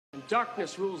and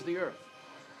darkness rules the earth.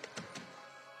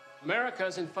 America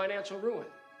is in financial ruin.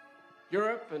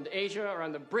 Europe and Asia are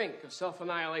on the brink of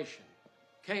self-annihilation.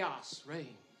 Chaos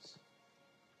reigns.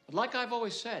 But like I've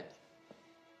always said,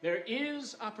 there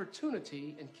is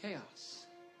opportunity in chaos.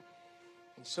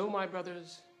 And so, my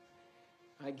brothers,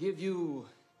 I give you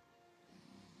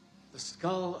the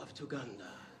Skull of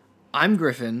Tuganda. I'm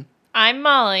Griffin. I'm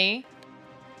Molly.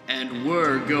 And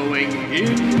we're going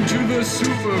into the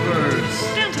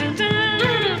Superverse. Dun, dun, dun.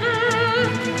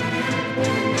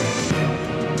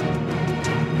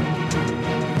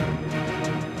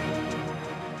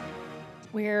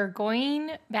 We're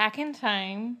going back in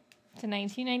time to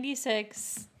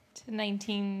 1996 to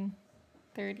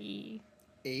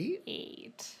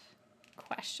 1938.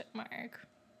 Question mark.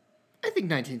 I think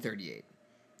 1938.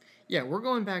 Yeah, we're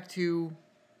going back to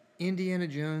Indiana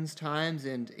Jones times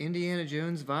and Indiana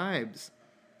Jones vibes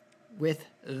with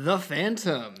The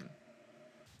Phantom.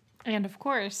 And of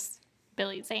course,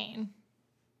 Billy Zane.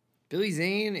 Billy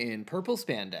Zane in purple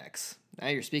spandex. Now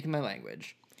you're speaking my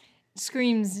language.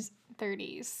 Screams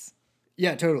 30s.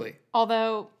 Yeah, totally.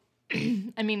 Although,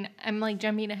 I mean, I'm like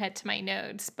jumping ahead to my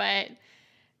notes, but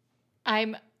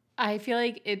I feel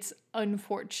like it's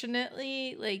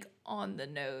unfortunately like on the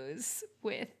nose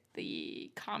with the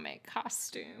comic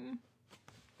costume.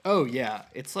 Oh, yeah.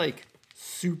 It's like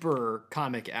super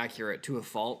comic accurate to a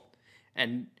fault.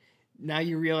 And now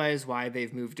you realize why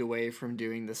they've moved away from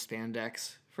doing the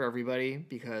spandex for everybody,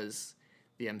 because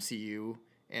the MCU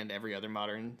and every other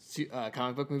modern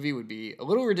comic book movie would be a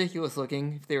little ridiculous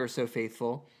looking if they were so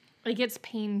faithful. Like it's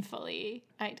painfully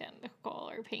identical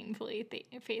or painfully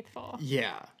faithful.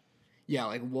 Yeah. Yeah,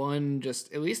 like one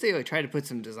just, at least they like tried to put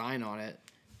some design on it.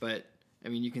 But, I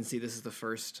mean, you can see this is the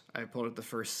first, I pulled up the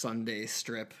first Sunday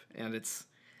strip, and it's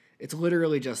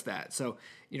literally just that. So,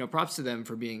 you know, props to them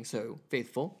for being so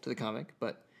faithful to the comic.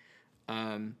 But,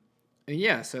 and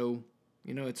yeah, so,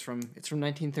 you know, it's from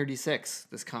 1936,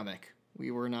 this comic. We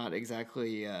were not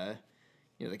exactly, you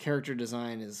know, the character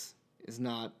design is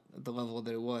not at the level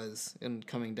that it was in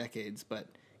coming decades, but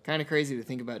kind of crazy to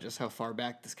think about just how far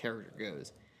back this character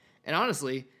goes. And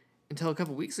honestly, until a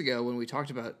couple weeks ago when we talked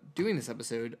about doing this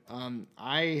episode,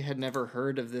 I had never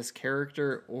heard of this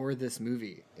character or this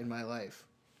movie in my life.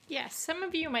 Yes, some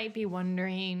of you might be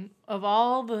wondering, of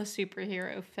all the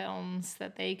superhero films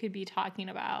that they could be talking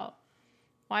about,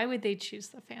 why would they choose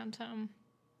The Phantom?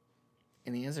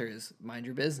 And the answer is, mind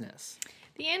your business.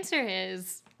 The answer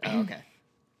is... Oh, okay.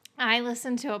 I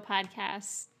listened to a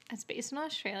podcast that's based in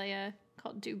Australia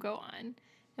called Do Go On.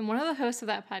 And one of the hosts of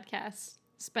that podcast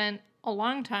spent a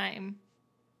long time,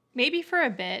 maybe for a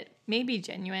bit, maybe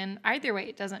genuine, either way,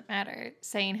 it doesn't matter,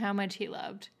 saying how much he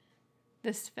loved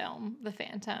this film, The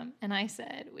Phantom. And I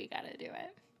said, we got to do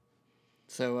it.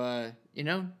 So, you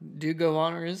know, Do Go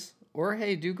Oners, or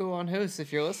hey, Do Go On hosts,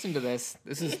 if you're listening to this,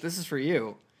 this is for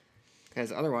you.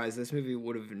 Because otherwise, this movie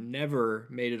would have never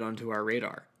made it onto our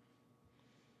radar.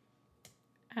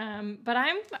 But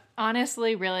I'm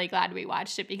honestly really glad we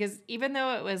watched it, because even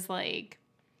though it was like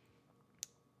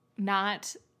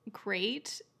not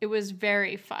great, it was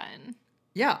very fun.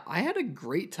 Yeah, I had a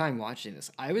great time watching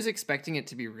this. I was expecting it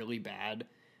to be really bad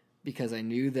because I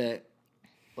knew that,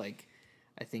 like,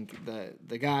 I think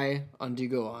the guy on Do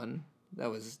Go On, that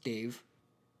was Dave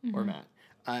or Matt,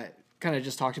 kind of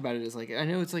just talked about it as like, I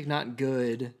know it's like not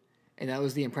good, and that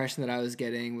was the impression that I was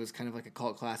getting, was kind of like a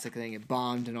cult classic thing. It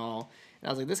bombed and all. And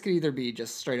I was like, this could either be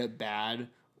just straight up bad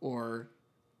or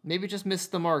maybe just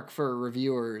missed the mark for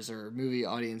reviewers or movie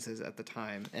audiences at the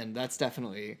time. And that's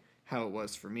definitely how it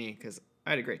was for me, because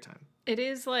I had a great time. It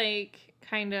is like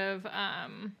kind of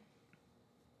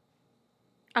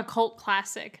a cult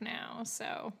classic now,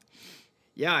 so...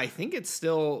 Yeah, I think it's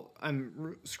still...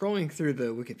 I'm scrolling through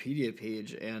the Wikipedia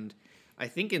page, and I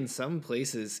think in some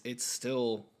places it's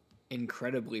still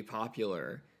incredibly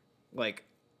popular, like,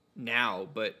 now,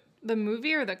 but... The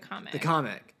movie or the comic? The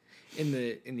comic. In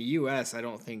the U.S., I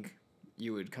don't think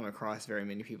you would come across very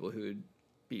many people who would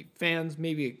be fans.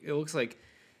 Maybe it looks like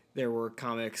there were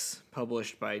comics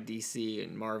published by DC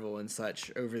and Marvel and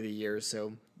such over the years,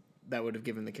 so that would have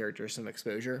given the character some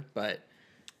exposure, but...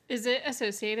 Is it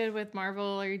associated with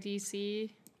Marvel or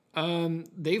DC?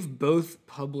 They've both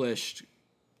published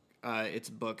its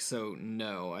book, so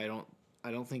no, I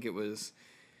don't think it was.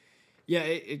 Yeah,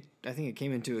 I think it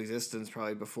came into existence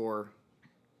probably before,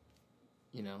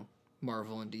 you know,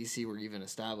 Marvel and DC were even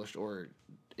established or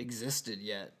existed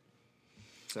yet.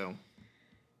 So.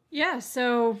 Yeah,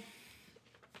 so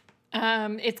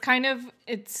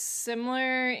it's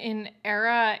similar in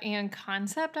era and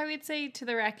concept, I would say, to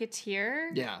The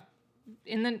Racketeer. Yeah.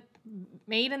 In the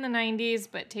made in the 90s,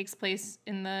 but takes place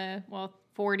in the,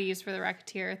 40s for The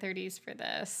Rocketeer, 30s for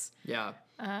this. Yeah.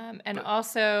 And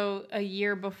also a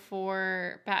year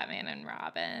before Batman and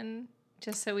Robin,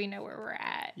 just so we know where we're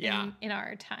at in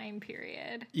our time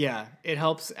period. Yeah, it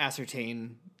helps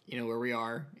ascertain, where we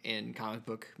are in comic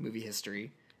book movie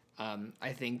history.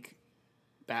 I think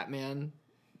Batman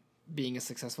being a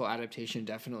successful adaptation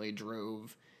definitely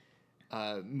drove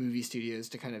movie studios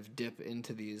to kind of dip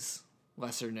into these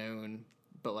lesser known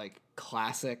but like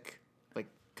classic, like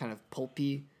kind of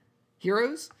pulpy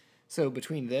heroes. So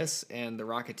between this and The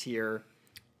Rocketeer,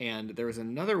 and there was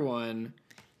another one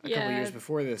a couple years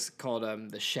before this called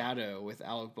The Shadow with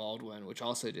Alec Baldwin, which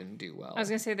also didn't do well. I was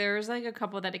gonna say there was like a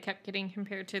couple that it kept getting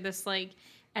compared to this like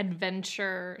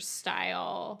adventure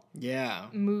style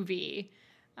movie,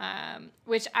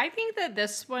 which I think that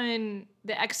this one,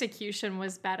 the execution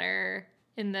was better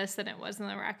in this than it was in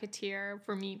The Rocketeer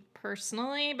for me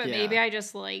personally, but maybe I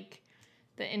just like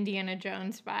the Indiana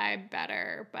Jones vibe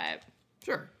better. But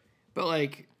sure, but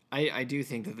like I do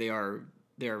think that they are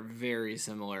very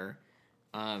similar.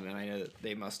 And I know that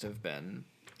they must have been.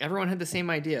 Everyone had the same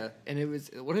idea, and it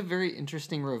was what a very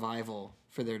interesting revival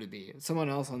for there to be. Someone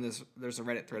else on this, there's a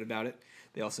Reddit thread about it.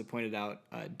 They also pointed out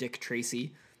Dick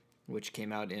Tracy, which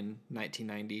came out in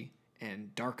 1990,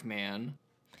 and Darkman,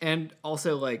 and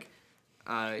also like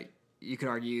you could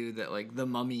argue that like The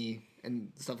Mummy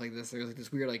and stuff like this. There's like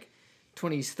this weird like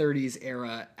 20s 30s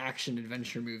era action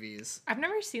adventure movies. I've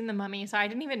never seen The Mummy, so I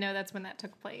didn't even know that's when that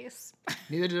took place.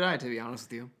 Neither did I, to be honest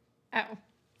with you. Oh.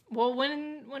 Well,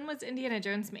 when was Indiana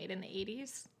Jones made? In the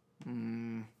 80s?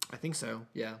 I think so.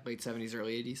 Yeah, late 70s,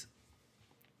 early 80s.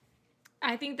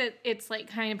 I think that it's like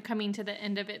kind of coming to the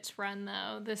end of its run,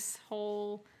 though, this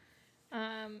whole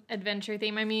adventure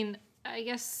theme. I mean, I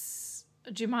guess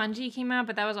Jumanji came out,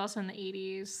 but that was also in the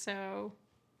 80s, so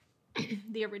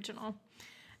the original.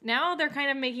 Now they're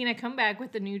kind of making a comeback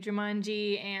with the new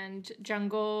Jumanji, and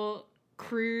Jungle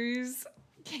Cruise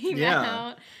came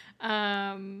out.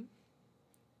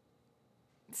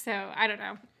 So I don't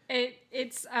know.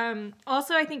 It's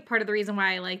also I think part of the reason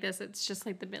why I like this, it's just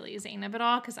like the Billy Zane of it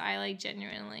all, because I like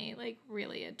genuinely like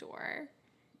really adore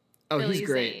Billy he's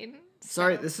great. Zane.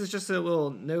 Sorry, this is just a little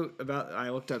note about I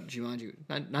looked up Jumanji,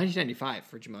 1995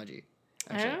 for Jumanji.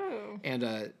 Actually. Oh.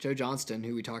 And Joe Johnston,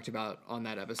 who we talked about on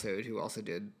that episode, who also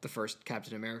did the first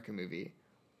Captain America movie,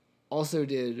 also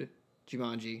did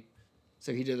Jumanji.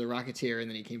 So he did The Rocketeer, and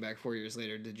then he came back 4 years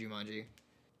later, did Jumanji.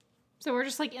 So we're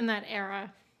just like in that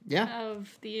era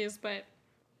of these, but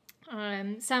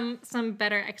some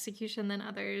better execution than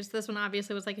others. This one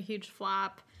obviously was like a huge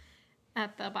flop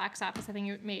at the box office. I think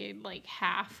it made like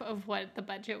half of what the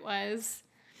budget was.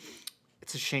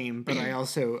 It's a shame, but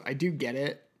I do get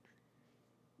it.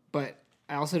 But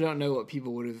I also don't know what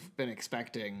people would have been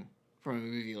expecting from a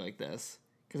movie like this.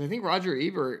 Because I think Roger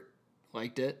Ebert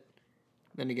liked it.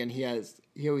 Then again, he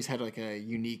always had like a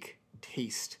unique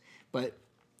taste. But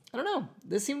I don't know.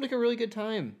 This seemed like a really good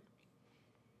time.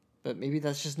 But maybe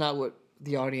that's just not what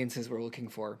the audiences were looking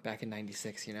for back in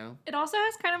 96, It also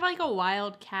has kind of like a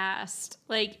wild cast.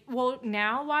 Like, well,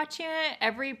 now watching it,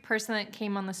 every person that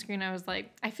came on the screen, I was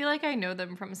like, I feel like I know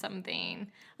them from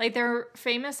something. Like, they're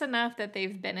famous enough that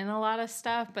they've been in a lot of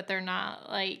stuff, but they're not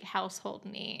like household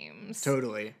names.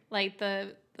 Totally. Like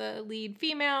the lead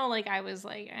female, like I was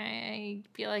like, I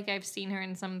feel like I've seen her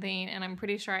in something, and I'm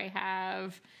pretty sure I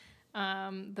have.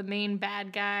 The main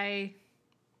bad guy,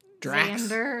 Drax.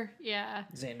 Xander. Yeah.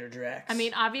 Xander Drax. I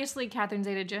mean, obviously, Catherine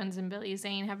Zeta-Jones and Billy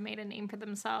Zane have made a name for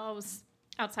themselves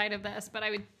outside of this, but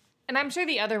and I'm sure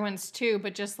the other ones too,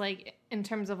 but just like in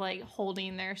terms of like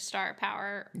holding their star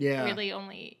power, really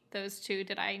only those two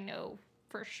did I know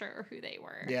for sure who they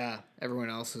were. Yeah,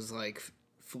 everyone else was like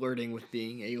flirting with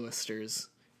being A-listers,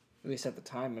 at least at the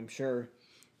time, I'm sure.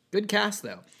 Good cast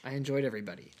though. I enjoyed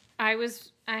everybody. I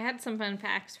had some fun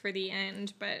facts for the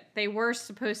end, but they were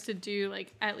supposed to do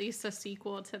like at least a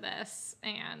sequel to this,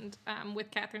 and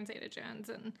with Catherine Zeta-Jones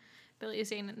and Billy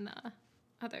Zane and the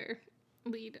other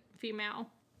lead female,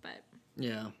 but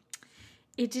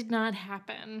it did not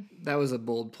happen. That was a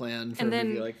bold plan for a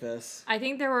movie like this. I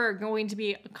think there were going to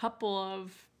be a couple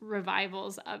of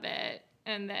revivals of it,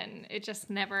 and then it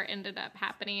just never ended up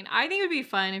happening. I think it would be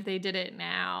fun if they did it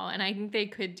now, and I think they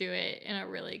could do it in a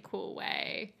really cool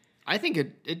way. I think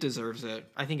it deserves it.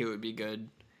 I think it would be good.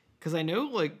 Because I know,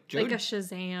 like a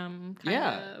Shazam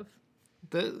kind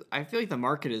of. I feel like the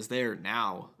market is there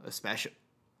now, especially,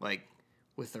 like,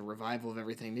 with the revival of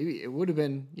everything. Maybe it would have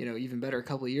been, even better a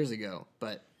couple of years ago.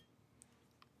 But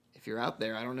if you're out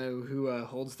there, I don't know who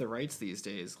holds the rights these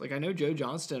days. Like, I know Joe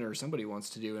Johnston or somebody wants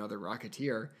to do another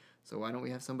Rocketeer. So why don't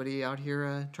we have somebody out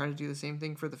here trying to do the same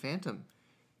thing for the Phantom?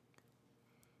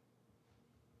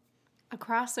 A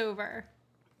crossover.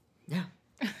 Yeah.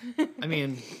 I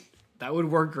mean, that would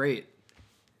work great.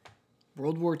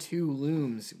 World War II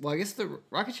looms. Well, I guess the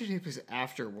rocket ship takes place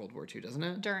after World War II, doesn't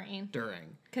it? During.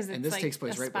 Because and this like takes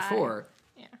place a right spy. before.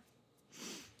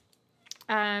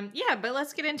 Yeah, but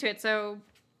let's get into it. So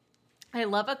I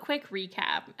love a quick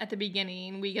recap at the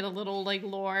beginning. We get a little like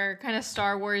lore, kind of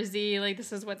Star Wars-y, like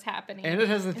this is what's happening. And it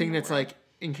has the thing the that's world. like,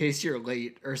 in case you're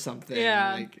late or something.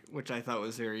 Yeah. Like, which I thought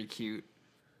was very cute.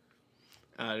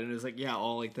 And it was like, yeah,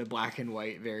 all like the black and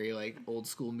white, very like old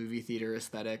school movie theater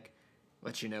aesthetic.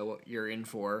 Let you know what you're in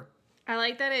for. I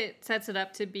like that it sets it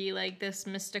up to be like this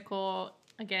mystical,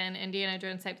 again, Indiana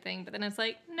Jones type thing, but then it's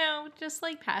like, no, just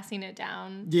like passing it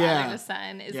down father to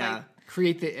son is like,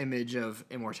 create the image of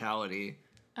immortality.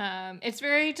 it's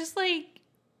very just like,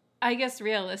 I guess,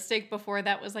 realistic before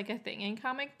that was like a thing in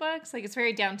comic books. Like it's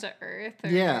very down to earth.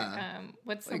 Or,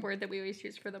 what's the word that we always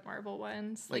use for the Marvel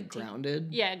ones? Like grounded?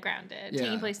 Yeah, grounded. Yeah.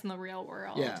 Taking place in the real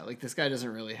world. Yeah, like this guy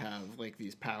doesn't really have like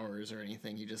these powers or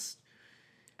anything. He just...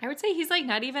 I would say he's like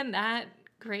not even that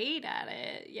great at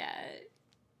it yet.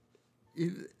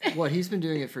 What, he's been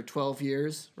doing it for 12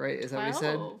 years, right? Is that what he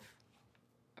said?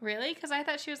 Really? Because I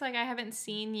thought she was like, I haven't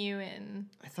seen you in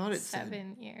I thought it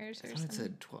 7 years or I thought something. it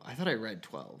said 12. I thought I read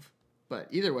 12. But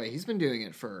either way, he's been doing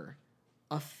it for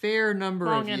a fair number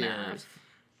Long of enough. years.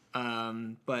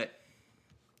 But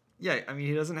yeah, I mean,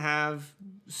 he doesn't have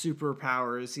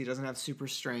superpowers. He doesn't have super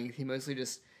strength. He mostly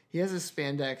just... He has his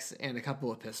spandex and a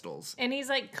couple of pistols. And he's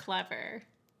like clever.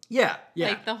 Yeah, yeah.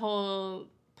 Like the whole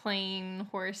plane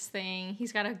horse thing.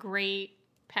 He's got a great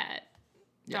pet.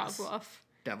 Yes. Dog wolf.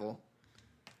 Devil.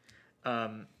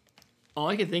 All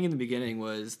I could think in the beginning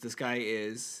was this guy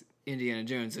is Indiana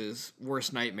Jones's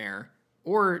worst nightmare,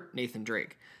 or Nathan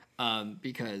Drake,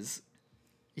 because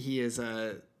he is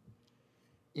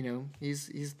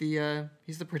he's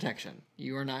the protection.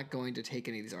 You are not going to take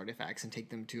any of these artifacts and take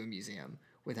them to a museum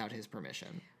without his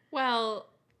permission. Well,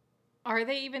 are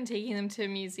they even taking them to a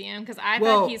museum? Because I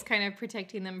Well- thought he's kind of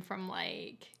protecting them from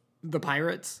like... The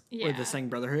pirates or Yeah. the Sang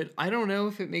Brotherhood. I don't know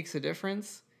if it makes a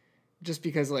difference, just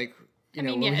because like. I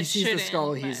mean, when yeah, he it sees the shouldn't,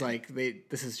 skull, he's but- like,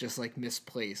 this is just like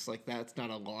misplaced. Like that's not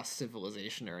a lost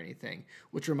civilization or anything.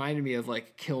 Which reminded me of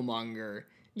like Killmonger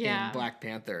Yeah. in Black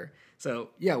Panther. So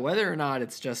yeah, whether or not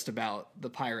it's just about the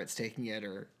pirates taking it,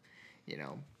 or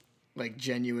like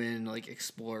genuine like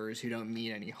explorers who don't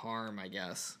mean any harm, I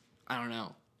guess. I don't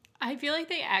know. I feel like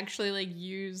they actually like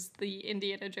use the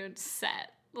Indiana Jones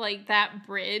set. Like that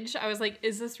bridge. I was like,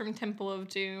 is this from Temple of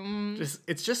Doom?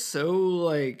 It's just so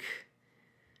like.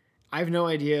 I have no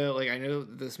idea. Like, I know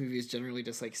this movie is generally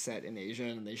just like set in Asia,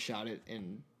 and they shot it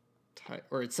in,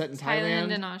 or it's set in Thailand.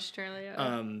 Thailand and Australia.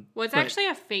 Well, it's but- actually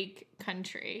a fake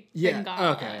country. Yeah, Bengal,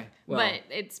 okay, well- but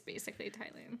it's basically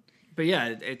Thailand. But yeah,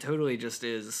 it totally just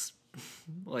is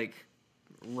like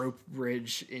rope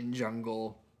bridge in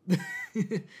jungle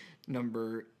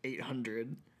number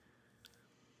 800.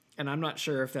 And I'm not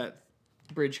sure if that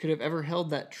bridge could have ever held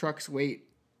that truck's weight,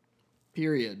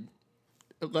 period.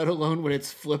 Let alone when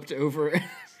it's flipped over. I'm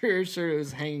pretty sure it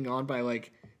was hanging on by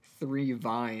like 3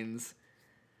 vines.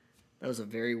 That was a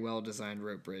very well designed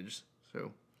rope bridge.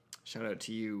 So shout out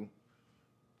to you,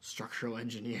 structural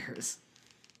engineers.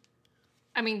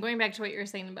 I mean, going back to what you were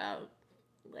saying about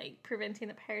like preventing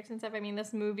the pirates and stuff, I mean,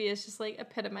 this movie is just like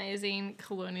epitomizing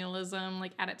colonialism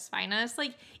like at its finest.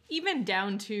 Like even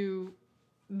down to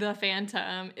the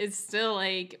Phantom is still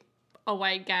like a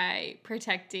white guy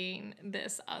protecting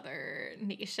this other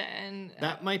nation.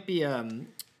 That might be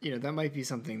that might be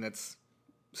something that's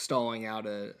stalling out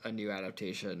a new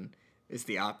adaptation, is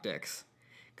the optics.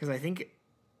 Because I think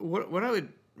what I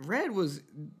read was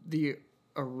the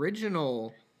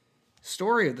original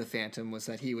story of the Phantom was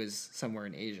that he was somewhere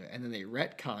in Asia, and then they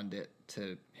retconned it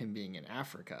to him being in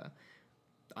Africa.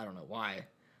 I don't know why,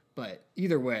 but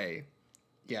either way,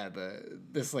 yeah,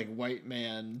 this like white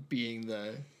man being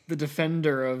the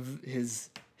defender of his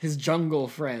jungle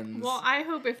friends. Well, I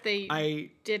hope if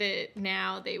they did it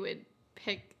now, they would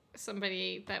pick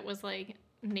somebody that was like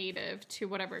native to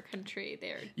whatever country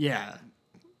they're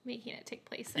making it take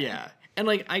place in. Yeah. And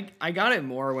like I got it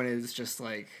more when it was just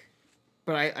like,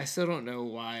 but I still don't know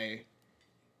why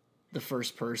the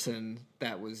first person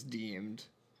that was deemed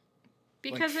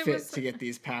Because like it fit was to get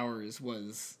these powers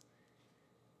was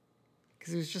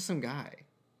because it was just some guy.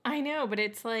 I know, but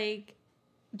it's like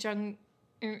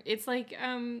it's like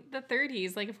the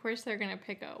 30s. Like of course they're going to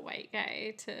pick a white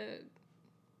guy to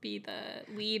be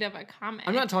the lead of a comic.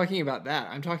 I'm not talking about that.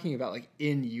 I'm talking about like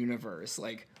in universe,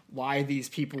 like why these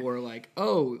people were like,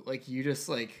 oh, like you just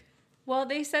like Well,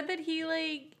 they said that he,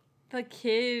 like, the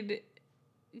kid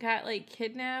got, like,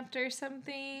 kidnapped or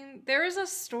something. There was a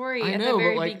story at the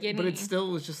very beginning. But it still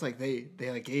was just like they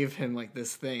like gave him like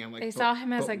this thing. I'm like, they saw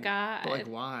him as a god. But like,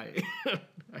 why?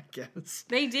 I guess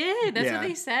they did. That's what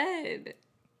they said.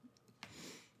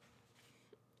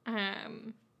 A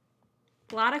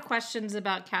lot of questions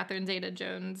about Catherine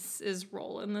Zeta-Jones'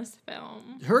 role in this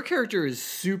film. Her character is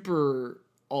super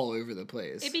all over the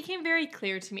place. It became very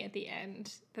clear to me at the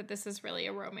end that this is really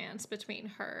a romance between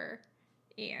her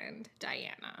and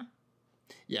Diana.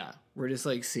 Yeah, we're just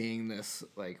like seeing this,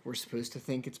 like we're supposed to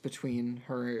think it's between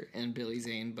her and Billy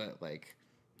Zane, but like,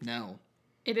 no.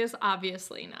 It is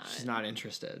obviously not. She's not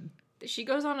interested. She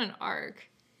goes on an arc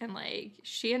and like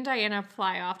she and Diana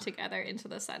fly off together into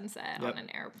the sunset on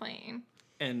an airplane.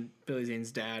 And Billy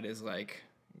Zane's dad is like,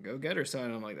 go get her,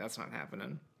 son. I'm like, that's not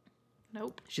happening.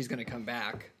 Nope. She's going to come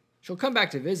back. She'll come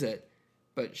back to visit,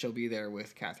 but she'll be there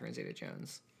with Catherine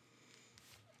Zeta-Jones.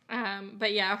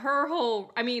 But yeah, her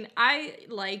whole... I mean, I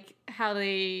like how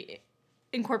they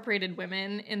incorporated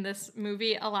women in this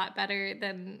movie a lot better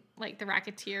than, like, The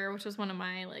Racketeer, which was one of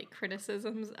my, like,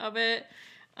 criticisms of it.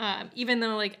 Even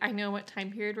though, like, I know what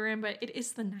time period we're in, but it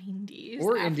is the 90s.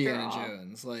 Or Indiana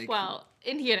Jones. Like, well,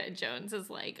 Indiana Jones is,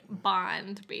 like,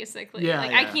 Bond, basically. Yeah,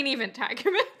 I can't even talk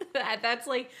about that. That's,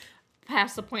 like,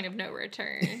 past the point of no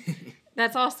return.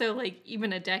 That's also, like,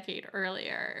 even a decade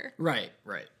earlier. Right.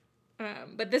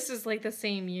 But this is, like, the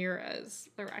same year as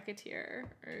The Racketeer,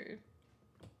 or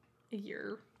a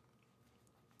year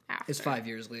after. It's 5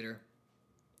 years later.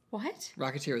 What?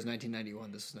 Racketeer was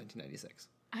 1991. This was 1996.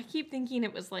 I keep thinking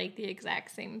it was like the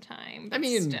exact same time. But I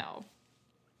mean, still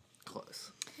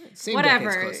close. Same whatever.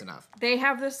 Decade's close enough. They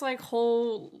have this like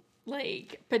whole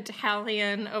like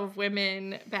battalion of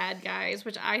women bad guys,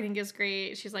 which I think is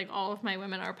great. She's like, all of my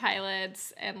women are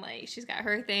pilots, and like she's got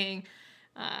her thing.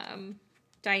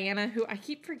 Diana, who I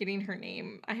keep forgetting her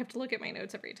name. I have to look at my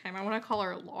notes every time. I want to call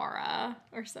her Laura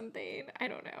or something. I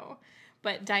don't know.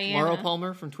 But Diana. Laura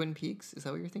Palmer from Twin Peaks. Is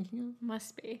that what you're thinking of?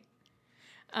 Must be.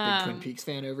 Big Twin Peaks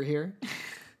fan over here.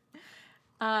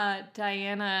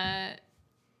 Diana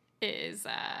is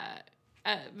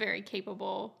a very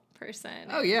capable person.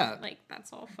 Oh, yeah. Like,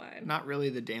 that's all fun. Not really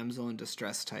the damsel in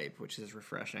distress type, which is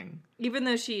refreshing. Even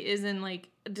though she is in, like,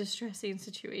 distressing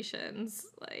situations,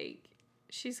 like,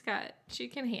 she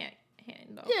can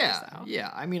handle herself.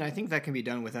 Yeah. I mean, I think that can be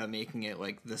done without making it,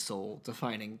 like, the sole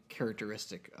defining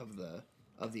characteristic of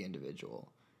the individual.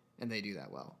 And they do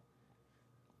that well.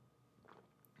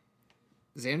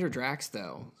 Xander Drax,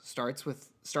 though, starts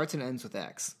and ends with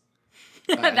X.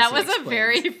 That was a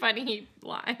very funny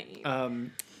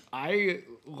line. I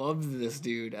loved this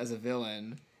dude as a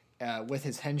villain with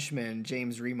his henchman,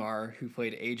 James Remar, who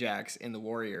played Ajax in The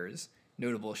Warriors.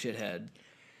 Notable shithead.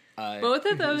 Both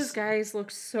of those guys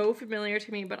look so familiar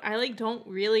to me, but I like don't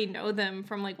really know them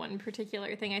from like one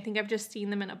particular thing. I think I've just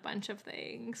seen them in a bunch of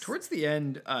things. Towards the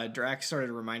end, Drax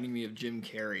started reminding me of Jim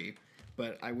Carrey,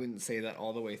 but I wouldn't say that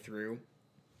all the way through.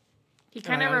 He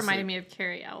kind of reminded me of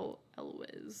Carrie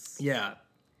Elwes. Yeah,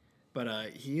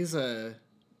 but he's a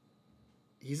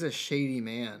shady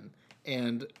man,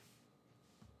 and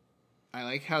I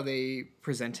like how they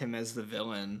present him as the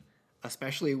villain,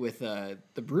 especially with the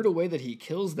brutal way that he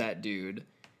kills that dude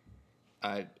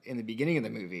in the beginning of the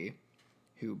movie,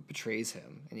 who betrays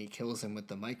him, and he kills him with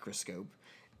the microscope.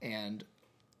 And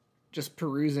just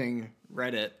perusing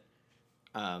Reddit,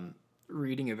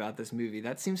 reading about this movie,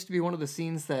 that seems to be one of the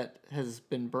scenes that has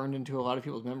been burned into a lot of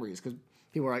people's memories, because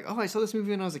people are like, oh, I saw this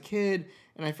movie when I was a kid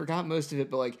and I forgot most of it,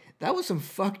 but like that was some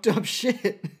fucked up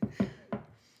shit.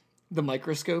 The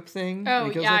microscope thing.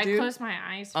 Oh yeah, I closed my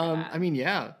eyes for that. I mean,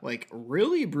 yeah, like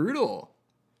really brutal,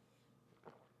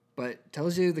 but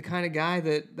tells you the kind of guy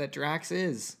that Drax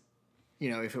is.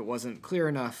 You know, if it wasn't clear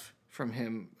enough from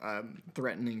him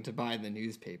threatening to buy the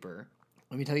newspaper.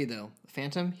 Let me tell you though,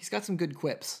 Phantom, he's got some good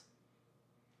quips.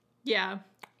 Yeah.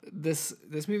 This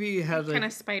movie had like, kind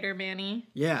of Spider-Man-y.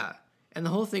 Yeah. And the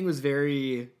whole thing was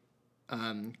very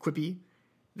quippy.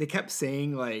 They kept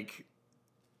saying like,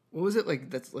 what was it like?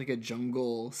 That's like a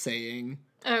jungle saying.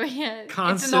 Oh yeah,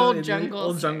 Constant, it's an old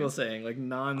jungle. Jungle saying like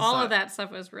non. All of that stuff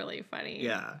was really funny.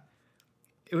 Yeah.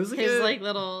 It was like his like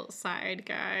little side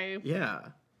guy. Yeah.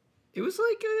 It was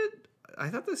like I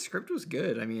thought the script was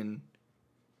good. I mean,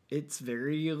 it's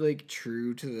very like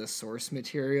true to the source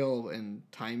material and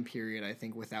time period, I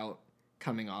think, without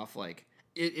coming off like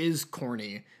it is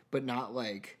corny, but not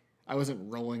like I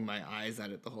wasn't rolling my eyes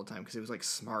at it the whole time because it was like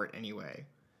smart anyway.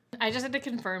 I just had to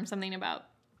confirm something about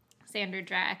Xander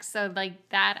Drax. So like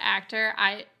that actor,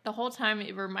 the whole time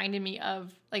it reminded me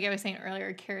of, like I was saying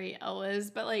earlier, Carrie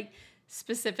Elwes, but like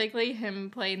specifically him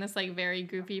playing this like very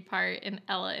goofy part in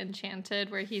Ella Enchanted,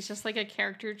 where he's just like a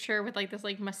caricature with like this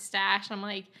like mustache. And I'm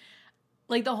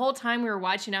like the whole time we were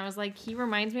watching, I was like, he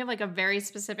reminds me of like a very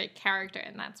specific character,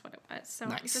 and that's what it was. So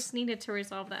I just needed to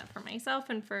resolve that for myself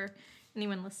and for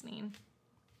anyone listening.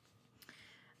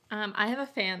 I have a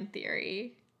fan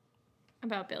theory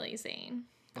about Billy Zane.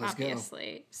 Let's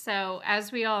obviously. go. So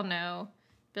as we all know,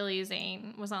 Billy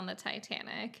Zane was on the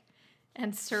Titanic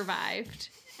and survived.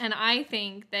 And I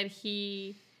think that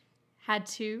he had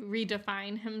to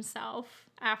redefine himself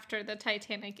after the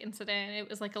Titanic incident. It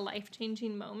was like a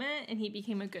life-changing moment, and he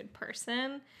became a good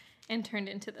person and turned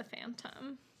into the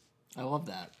Phantom. I love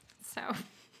that. So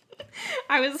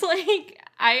I was like,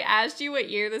 I asked you what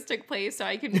year this took place so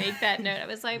I could make that note. I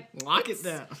was like, lock it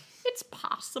down. It's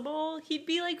possible. He'd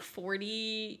be like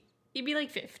 40. He'd be like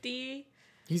 50.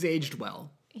 He's aged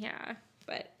well. Yeah,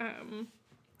 but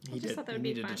He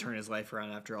needed to turn his life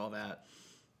around after all that.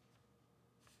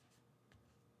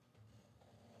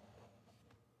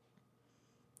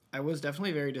 I was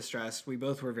definitely very distressed. We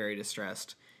both were very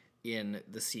distressed in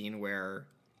the scene where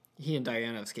he and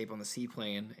Diana escape on the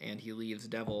seaplane and he leaves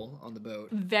Devil on the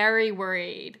boat. Very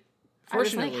worried. I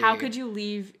was like, Fortunately, how could you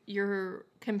leave your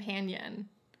companion?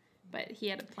 But he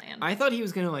had a plan. I thought he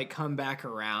was going to like come back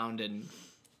around and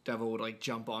Devil would like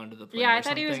jump onto the plane. Yeah, or I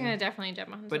thought he was something. going to definitely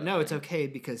jump on. But no, it's okay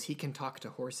because he can talk to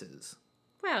horses.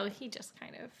 Well, he just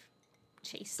kind of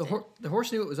chased The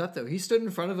horse knew what was up though. He stood in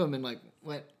front of him and like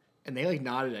went, and they like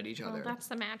nodded at each other. Oh, that's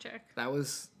the magic. There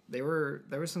was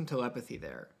some telepathy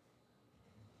there.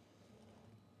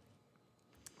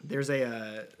 There's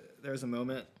a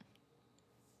moment,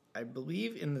 I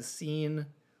believe, in the scene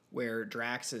where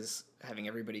Drax is having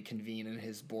everybody convene in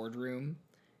his boardroom.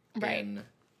 Right. In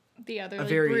The other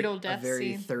brutal death a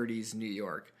very scene. 30s New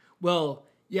York. Well,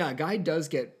 yeah, a guy does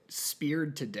get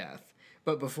speared to death,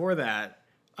 but before that,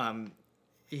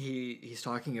 he's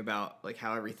talking about like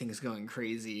how everything's going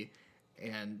crazy,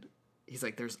 and he's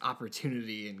like, "There's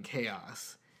opportunity in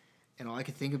chaos," and all I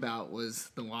could think about was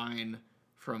the line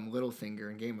from Littlefinger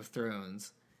in Game of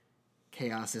Thrones,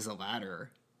 "Chaos is a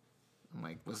ladder." I'm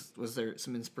like, was there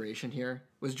some inspiration here?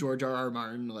 Was George R.R.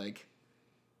 Martin like,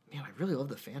 man, I really love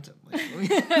the Phantom. Like,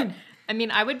 I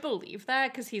mean, I would believe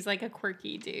that because he's like a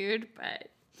quirky dude, but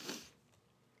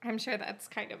I'm sure that's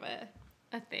kind of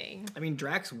a thing. I mean,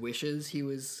 Drax wishes he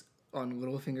was on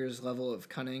Littlefinger's level of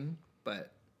cunning,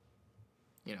 but,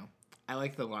 you know, I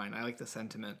like the line. I like the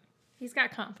sentiment. He's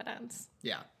got confidence.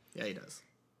 Yeah, he does.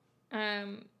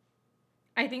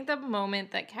 I think the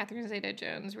moment that Catherine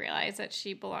Zeta-Jones realized that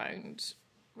she belonged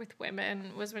with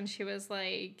women was when she was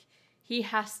like, he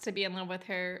has to be in love with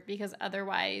her because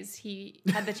otherwise he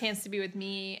had the chance to be with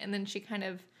me. And then she kind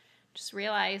of just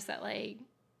realized that, like,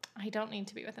 I don't need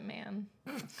to be with a man.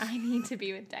 I need to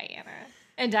be with Diana.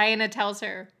 And Diana tells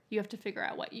her, you have to figure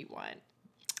out what you want.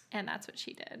 And that's what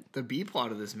she did. The B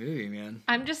plot of this movie, man.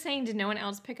 I'm just saying, did no one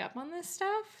else pick up on this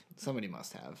stuff? Somebody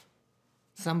must have.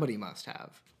 Somebody must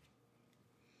have.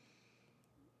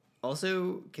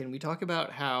 Also, can we talk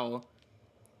about how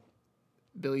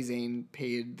Billy Zane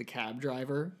paid the cab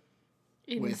driver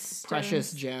with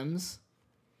precious gems,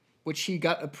 which he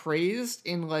got appraised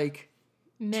in like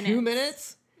 2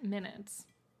 minutes? Minutes.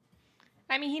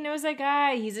 I mean, he knows that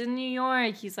guy. He's in New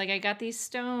York. He's like, I got these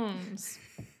stones.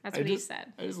 That's what he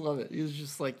said. I just love it. He was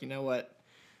just like, you know what?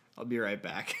 I'll be right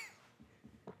back.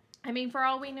 I mean, for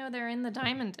all we know, they're in the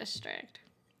Diamond District.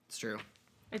 It's true.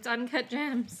 It's uncut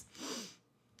gems.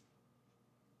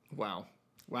 Wow.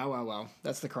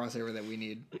 That's the crossover that we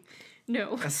need.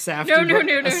 No. A Safdie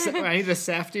No. I need a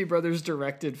Safdie Brothers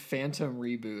directed Phantom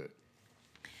reboot.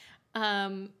 It's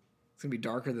going to be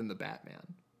darker than the Batman.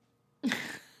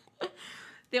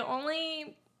 The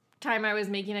only time I was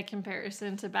making a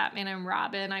comparison to Batman and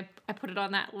Robin, I put it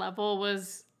on that level,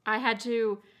 was I had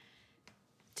to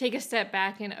take a step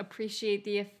back and appreciate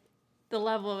the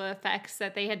level of effects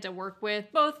that they had to work with,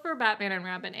 both for Batman and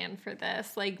Robin and for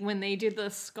this. Like, when they do the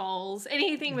skulls,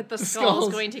 anything with the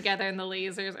skulls going together and the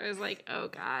lasers, I was like, oh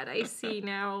God, I see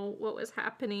now what was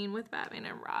happening with Batman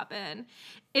and Robin.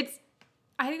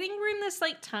 I think we're in this,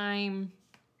 like, time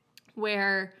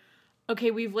where,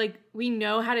 okay, we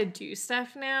know how to do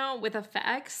stuff now with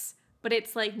effects, but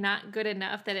it's, like, not good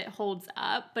enough that it holds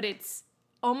up, but it's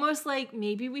almost like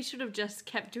maybe we should have just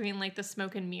kept doing like the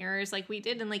smoke and mirrors like we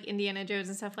did in like Indiana Jones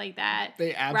and stuff like that.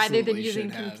 They absolutely rather than using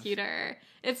should have. computer.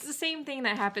 It's the same thing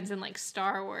that happens in like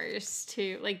Star Wars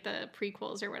too, like the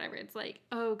prequels or whatever. It's like,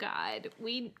 oh God,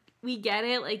 we get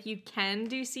it. Like, you can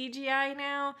do CGI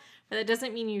now, but that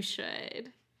doesn't mean you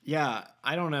should. Yeah,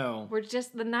 I don't know. We're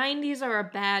just, the 90s are a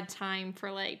bad time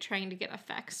for like trying to get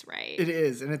effects right. It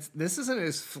is, and this isn't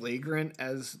as flagrant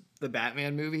as the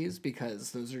Batman movies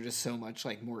because those are just so much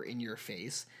like more in your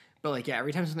face. But like, yeah,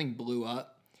 every time something blew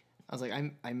up, I was like,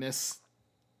 I miss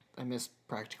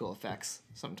practical effects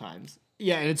sometimes.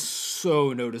 Yeah, and it's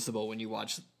so noticeable when you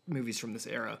watch movies from this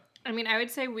era. I mean, I would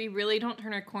say we really don't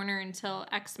turn a corner until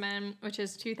X-Men, which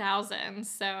is 2000.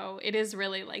 So it is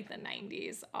really like the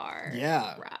 90s are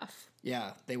rough.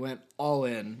 Yeah, they went all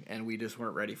in, and we just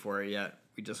weren't ready for it yet.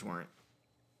 We just weren't.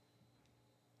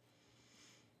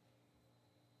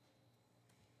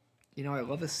 You know, I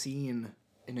love a scene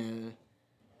in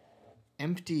a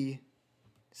empty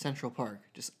Central Park,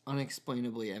 just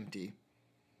unexplainably empty.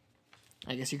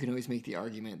 I guess you can always make the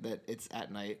argument that it's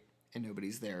at night and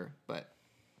nobody's there, but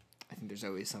I think there's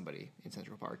always somebody in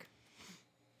Central Park.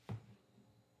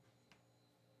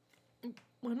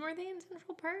 When were they in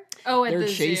Central Park? Oh, at They're the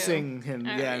zoo. chasing him,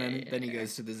 Oh, and then he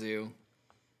goes to the zoo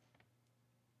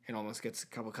and almost gets a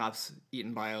couple cops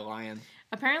eaten by a lion.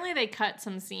 Apparently they cut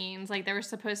some scenes. Like there was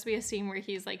supposed to be a scene where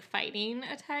he's like fighting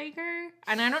a tiger.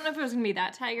 And I don't know if it was going to be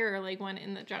that tiger or like one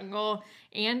in the jungle.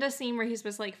 And a scene where he's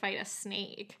supposed to like fight a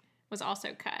snake was also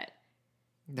cut.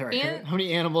 How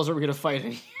many animals are we going to fight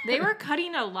in here? They were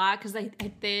cutting a lot because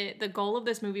the goal of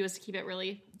this movie was to keep it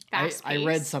really fast-paced. I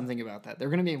read something about that. There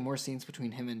are going to be more scenes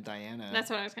between him and Diana. That's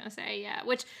what I was going to say, yeah.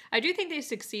 Which I do think they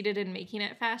succeeded in making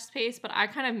it fast-paced, but I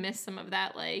kind of missed some of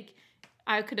that. Like,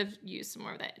 I could have used some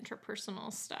more of that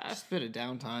interpersonal stuff. Just a bit of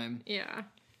downtime. Yeah.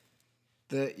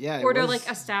 Or to like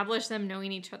establish them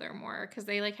knowing each other more because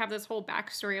they like have this whole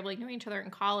backstory of like knowing each other in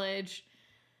college.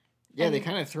 Yeah, they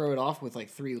kind of throw it off with like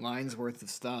 3 lines worth of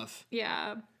stuff.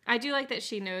 Yeah. I do like that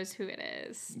she knows who it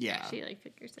is. Yeah. She like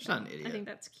figures it out. She's not an idiot. I think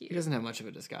that's cute. He doesn't have much of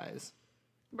a disguise.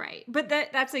 Right. But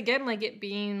that's again like it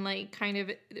being like kind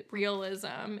of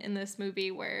realism in this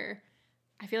movie where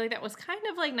I feel like that was kind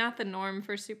of like not the norm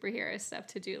for superhero stuff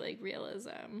to do like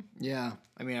realism. Yeah.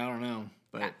 I mean, I don't know.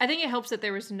 But I think it helps that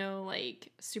there was no like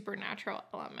supernatural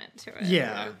element to it.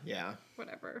 Yeah. Yeah.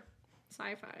 Whatever.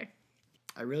 Sci-fi.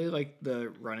 I really like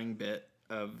the running bit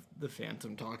of the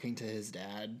Phantom talking to his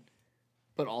dad,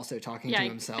 but also talking to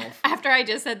himself. After I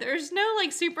just said there's no like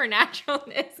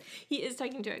supernaturalness, he is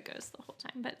talking to a ghost the whole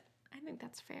time, but I think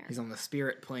that's fair. He's on the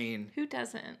spirit plane. Who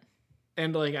doesn't?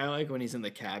 And like I like when he's in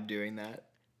the cab doing that.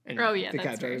 And the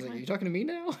cab driver's like, "Are you talking to me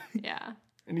now?" Yeah.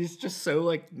 And he's just so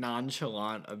like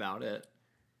nonchalant about it.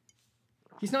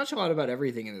 He's nonchalant about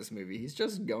everything in this movie. He's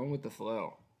just going with the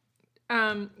flow.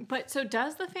 But so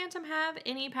does the Phantom have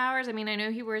any powers? I mean, I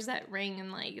know he wears that ring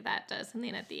and like that does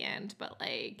something at the end, but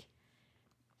like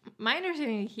my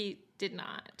understanding he did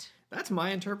not. That's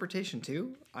my interpretation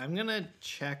too. I'm gonna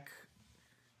check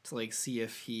to like see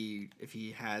if he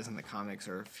has in the comics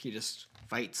or if he just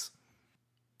fights.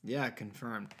 Yeah,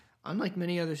 confirmed. Unlike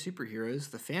many other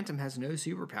superheroes, the Phantom has no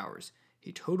superpowers.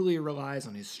 He totally relies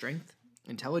on his strength,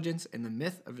 intelligence, and the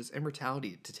myth of his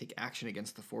immortality to take action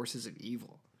against the forces of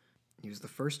evil. He was the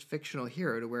first fictional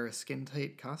hero to wear a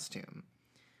skin-tight costume,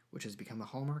 which has become a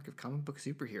hallmark of comic book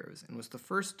superheroes, and was the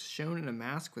first shown in a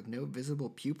mask with no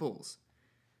visible pupils.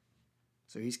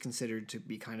 So he's considered to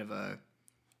be kind of a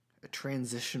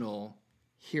transitional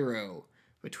hero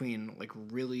between like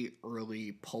really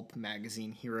early pulp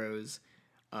magazine heroes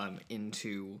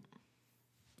into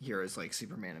heroes like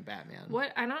Superman and Batman.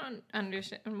 What I don't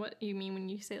understand what you mean when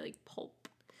you say like pulp.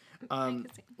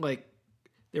 Like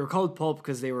they were called pulp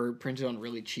because they were printed on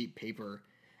really cheap paper,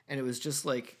 and it was just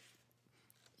like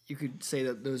you could say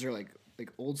that those are like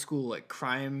old school like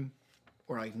crime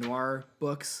or like noir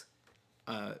books.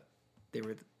 They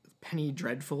were Penny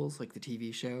Dreadfuls, like the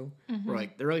TV show, were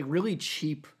like they're like really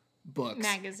cheap books,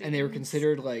 magazines, and they were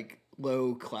considered like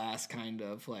low class, kind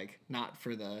of like not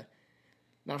for the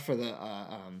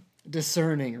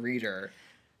discerning reader.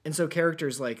 And so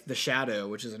characters like The Shadow,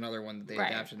 which is another one that they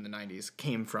adapted in the 90s,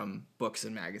 came from books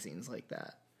and magazines like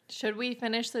that. Should we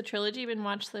finish the trilogy and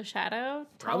watch The Shadow?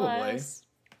 Probably.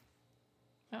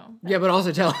 Oh. Yeah, but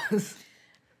also tell us.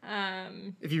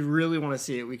 If you really want to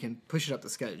see it, we can push it up the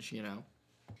sketch, you know.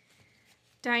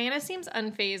 Diana seems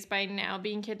unfazed by now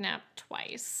being kidnapped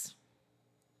twice.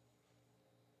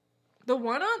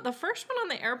 The first one on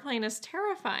the airplane is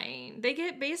terrifying. They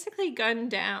get basically gunned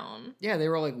down. Yeah, they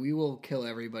were like, "We will kill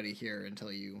everybody here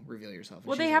until you reveal yourself."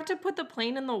 Well, they have to put the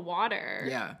plane in the water.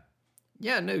 Yeah.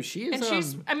 Yeah, no, she is.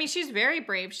 And she's very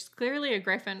brave. She's clearly a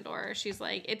Gryffindor. She's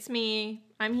like, "It's me.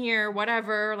 I'm here.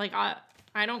 Whatever. Like,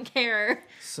 I don't care."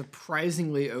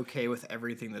 Surprisingly okay with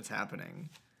everything that's happening.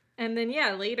 And then,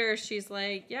 later she's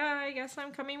like, "Yeah, I guess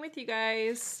I'm coming with you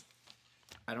guys."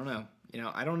 I don't know.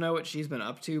 I don't know what she's been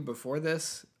up to before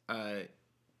this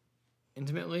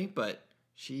intimately, but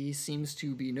she seems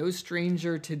to be no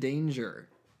stranger to danger.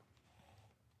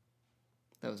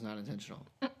 That was not intentional.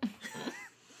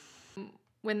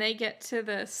 When they get to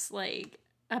this, like,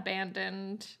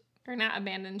 abandoned, or not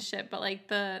abandoned ship, but, like,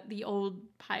 the old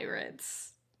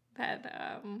pirates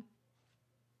that,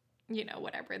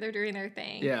 whatever, they're doing their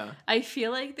thing. Yeah. I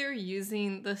feel like they're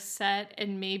using the set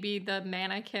and maybe the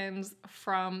mannequins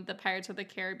from the Pirates of the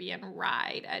Caribbean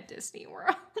ride at Disney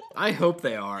World. I hope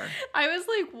they are. I was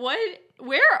like, what?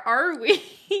 Where are we?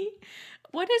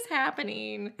 What is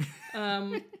happening?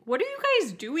 What are you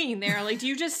guys doing there? Like, do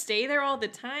you just stay there all the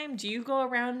time? Do you go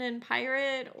around and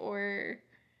pirate, or?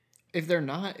 If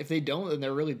they don't, then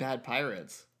they're really bad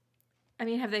pirates. I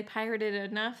mean, have they pirated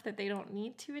enough that they don't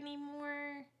need to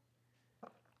anymore?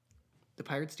 Do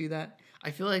pirates do that?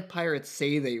 I feel like pirates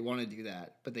say they want to do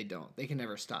that, but they don't. They can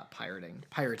never stop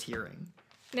pirateering.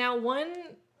 Now,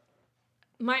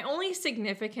 my only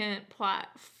significant plot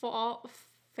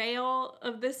fail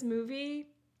of this movie,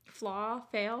 flail,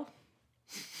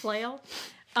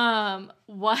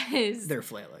 was They're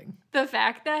flailing. the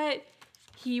fact that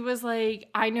he was like,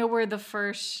 I know where the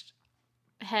first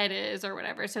head is or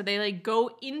whatever. So they like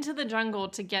go into the jungle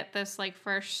to get this like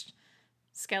first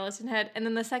skeleton head. And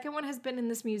then the second one has been in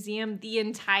this museum the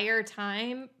entire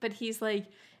time. But he's like,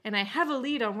 and I have a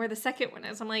lead on where the second one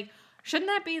is. I'm like, shouldn't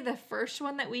that be the first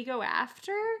one that we go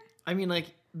after? I mean,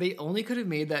 like, they only could have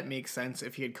made that make sense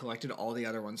if he had collected all the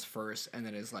other ones first and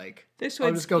then is like,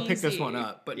 I'll just go pick this one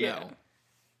up. But yeah. No.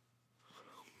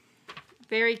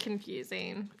 Very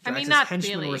confusing. Drax's I mean, not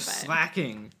henchmen really, were but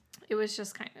slacking. it was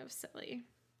just kind of silly.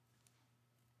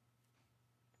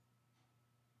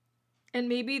 And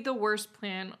maybe the worst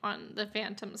plan on the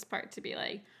Phantom's part to be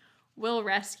like, we'll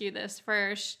rescue this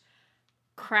first,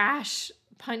 crash,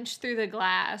 punch through the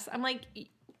glass. I'm like,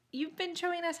 you've been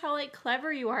showing us how like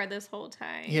clever you are this whole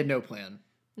time. He had no plan.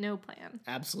 No plan.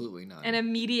 Absolutely none. And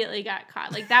immediately got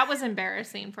caught. Like, that was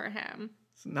embarrassing for him.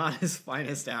 It's not his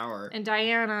finest hour. And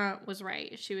Diana was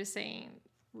right. She was saying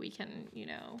we can,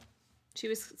 she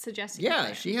was suggesting. Yeah,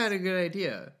 plans. she had a good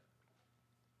idea.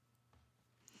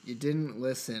 You didn't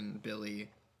listen, Billy.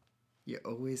 You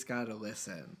always gotta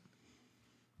listen.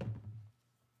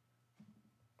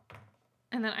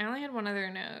 And then I only had one other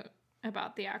note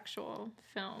about the actual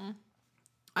film.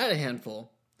 I had a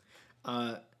handful.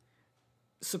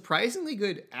 Surprisingly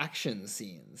good action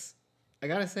scenes. I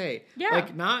gotta say. Yeah.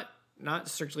 Like, not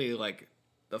strictly like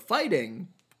the fighting,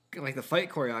 like the fight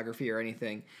choreography or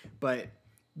anything, but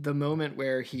the moment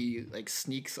where he like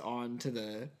sneaks onto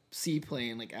the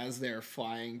seaplane, like as they're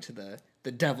flying to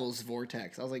the Devil's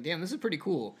Vortex. I was like, damn, this is pretty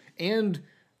cool. And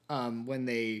when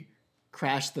they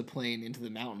crash the plane into the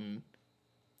mountain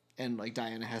and like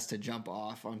Diana has to jump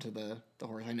off onto the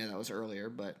horse. I know that was earlier,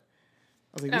 but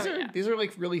I was like, these are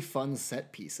like really fun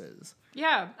set pieces.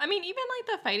 Yeah. I mean, even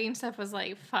like the fighting stuff was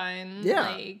like fun.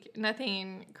 Yeah. Like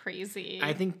nothing crazy.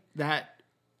 I think that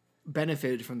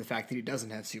benefited from the fact that he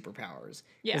doesn't have superpowers.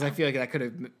 Yeah. Because I feel like that could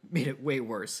have made it way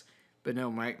worse. But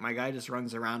no, my guy just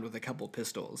runs around with a couple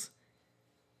pistols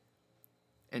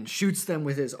and shoots them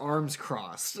with his arms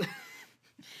crossed.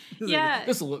 Yeah. Like,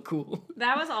 this will look cool.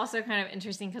 That was also kind of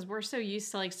interesting because we're so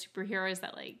used to like superheroes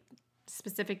that like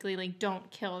specifically like don't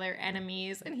kill their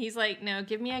enemies. And he's like, no,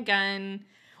 give me a gun.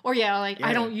 Or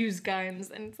I don't use guns.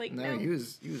 And it's like, no. He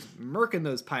was murking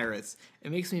those pirates.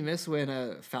 It makes me miss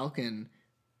when Falcon,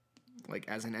 like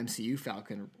as an MCU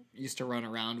Falcon, used to run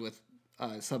around with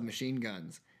submachine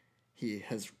guns. He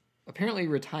has apparently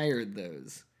retired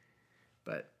those.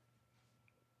 But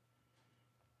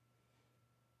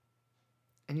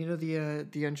and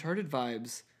the Uncharted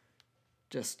vibes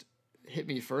just hit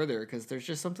me further because there's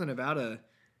just something about a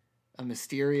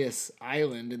mysterious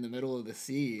island in the middle of the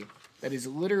sea that is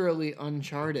literally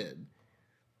uncharted.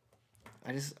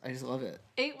 I just love it.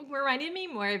 It reminded me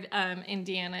more of not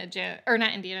Indiana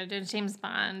Jones, James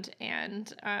Bond,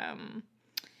 and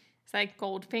it's like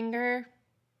Goldfinger.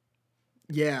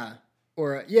 Yeah.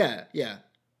 Or yeah.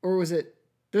 Or was it?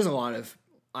 There's a lot of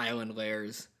island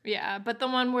layers. Yeah, but the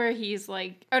one where he's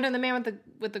like, oh no, the man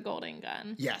with the golden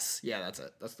gun. Yes, yeah, that's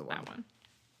it. That's the one. That one.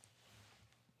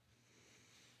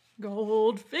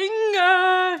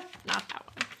 Goldfinger, not that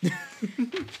one.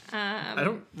 I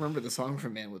don't remember the song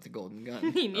from Man with the Golden Gun.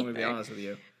 Me I'm gonna be neither. honest with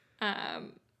you.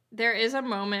 There is a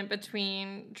moment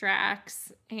between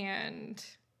Drax and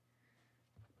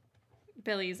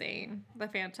Billy Zane, the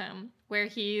Phantom, where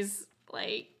he's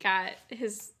like got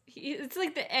it's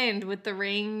like the end with the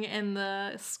ring and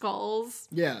the skulls.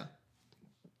 Yeah.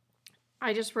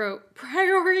 I just wrote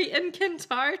Priori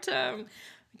Incantatem.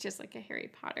 just like a Harry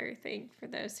Potter thing. For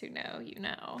those who know, you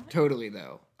know. Totally,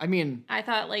 though. I mean, I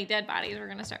thought like dead bodies were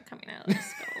gonna start coming out of their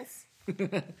skulls.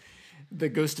 the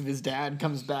ghost of his dad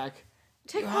comes back.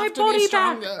 Take You my have to be body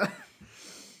back.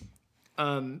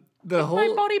 stronger. The whole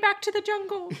My body back to the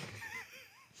jungle.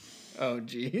 Oh,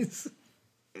 jeez.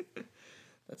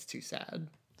 That's too sad.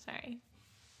 Sorry.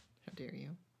 How dare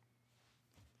you?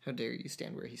 How dare you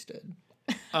stand where he stood?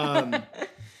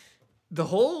 The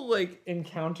whole like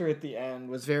encounter at the end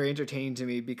was very entertaining to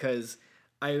me because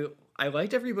I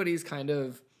liked everybody's kind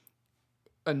of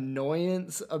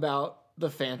annoyance about the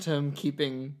Phantom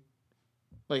keeping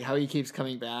like how he keeps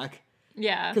coming back.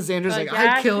 Yeah. Because Xander's like,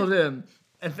 yeah, I killed him.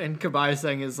 And then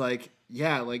Kabai-Sang is like,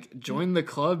 yeah, like join the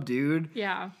club, dude.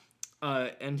 Yeah.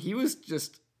 And he was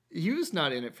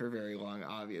not in it for very long,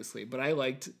 obviously, but I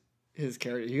liked his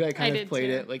character. He like kind of played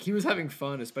it like he was having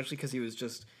fun, especially because he was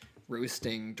just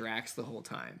roasting Drax the whole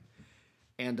time.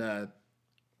 And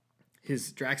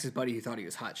Drax's buddy, who thought he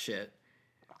was hot shit,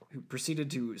 who proceeded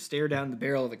to stare down the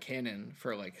barrel of a cannon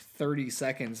for like 30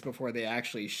 seconds before they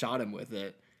actually shot him with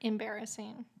it.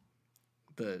 Embarrassing.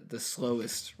 The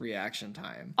slowest reaction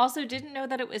time. Also, didn't know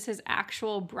that it was his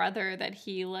actual brother that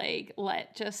he like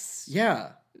let just eat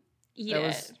that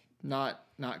was not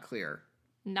clear.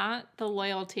 Not the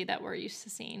loyalty that we're used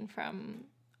to seeing from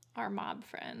our mob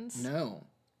friends. No,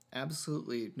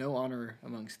 absolutely no honor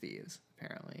amongst thieves.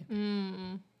 Apparently.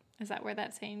 Is that where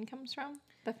that saying comes from?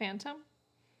 The Phantom?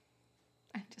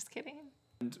 I'm just kidding.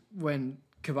 And when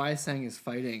Kabai-Sang is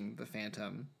fighting the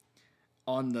Phantom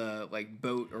on the like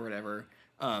boat or whatever,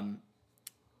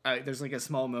 there's like a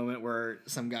small moment where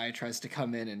some guy tries to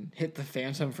come in and hit the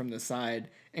Phantom from the side,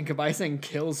 and Kabai-Sang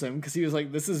kills him because he was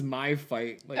like, "This is my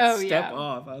fight. Like, step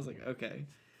off." I was like, "Okay,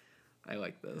 I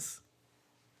like this."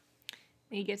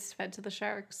 He gets fed to the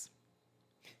sharks.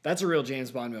 That's a real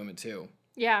James Bond moment too.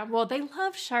 Yeah, well, they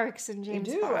love sharks in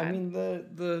James Bond. I mean,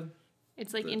 the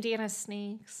it's like Indiana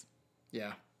snakes.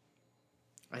 Yeah,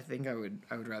 I think I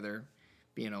would rather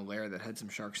be in a lair that had some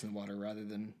sharks in the water rather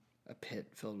than a pit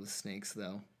filled with snakes,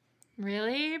 though.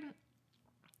 Really?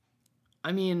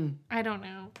 I mean, I don't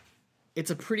know. It's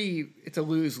a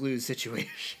lose-lose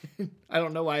situation. I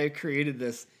don't know why I created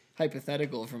this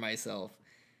hypothetical for myself.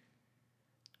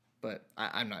 But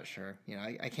I'm not sure. You know,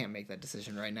 I can't make that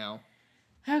decision right now.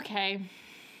 Okay.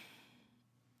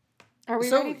 Are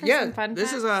we ready for some fun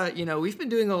this facts? is we've been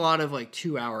doing a lot of like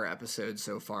 2-hour episodes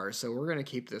so far, so we're gonna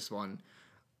keep this one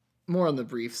more on the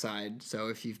brief side. So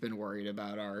if you've been worried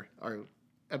about our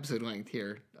episode length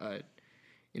here,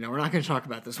 we're not gonna talk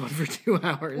about this one for 2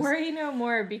 hours. Worry no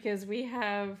more, because we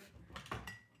have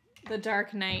The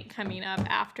Dark Knight coming up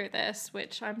after this,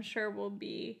 which I'm sure will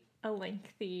be a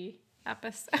lengthy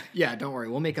episode. Yeah, don't worry,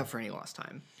 we'll make up for any lost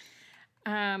time.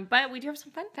 But we do have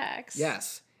some fun facts.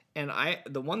 Yes. And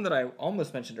the one that I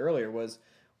almost mentioned earlier was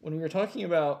when we were talking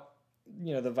about,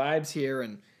 the vibes here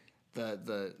and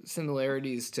the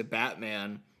similarities to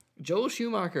Batman, Joel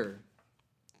Schumacher.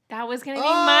 That was going to be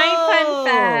my fun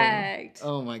fact.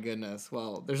 Oh my goodness.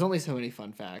 Well, there's only so many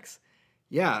fun facts.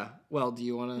 Yeah. Well, do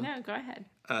you want to? No, go ahead.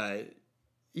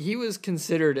 He was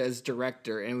considered as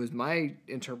director, and it was my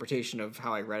interpretation of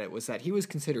how I read it was that he was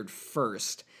considered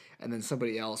first, and then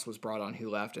somebody else was brought on who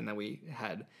left, and then we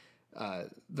had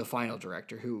the final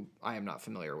director, who I am not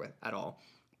familiar with at all.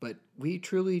 But we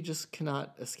truly just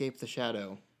cannot escape the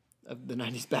shadow of the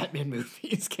 90s Batman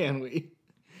movies, can we?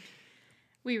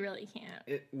 We really can't.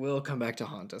 It will come back to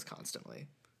haunt us constantly.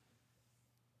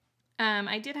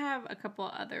 I did have a couple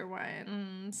other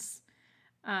ones.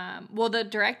 Well, the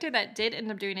director that did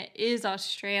end up doing it is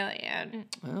Australian.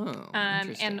 Oh,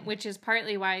 interesting. And which is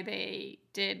partly why they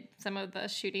did some of the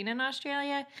shooting in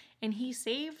Australia. And he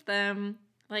saved them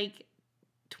like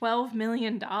 $12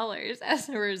 million as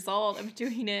a result of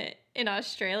doing it in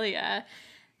Australia.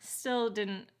 Still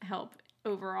didn't help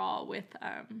overall with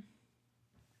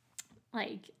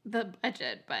like the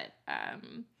budget, but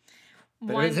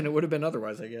better than it would have been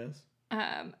otherwise, I guess.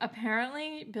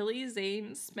 Apparently Billy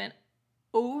Zane spent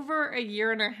over a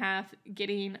year and a half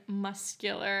getting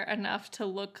muscular enough to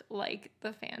look like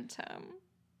the Phantom,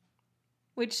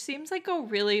 which seems like a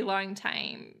really long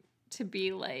time to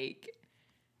be like.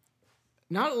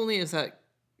 Not only is that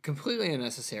completely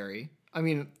unnecessary, I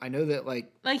mean, I know that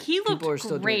like he looked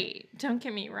great. Don't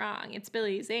get me wrong, it's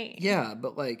Billy Zane. Yeah,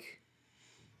 but like,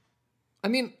 I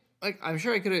mean, like I'm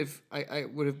sure I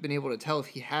would have been able to tell if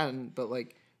he hadn't, but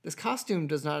like this costume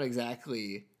does not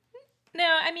exactly. No,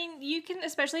 I mean you can,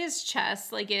 especially his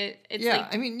chest, like it's yeah.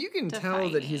 like I mean, you can tell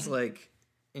that he's like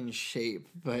in shape,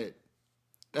 but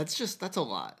that's a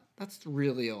lot. That's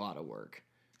really a lot of work.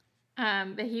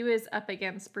 But he was up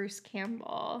against Bruce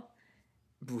Campbell,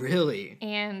 Really?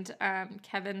 And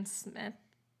Kevin Smith,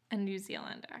 a New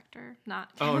Zealand actor, not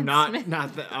Oh, Kevin Smith.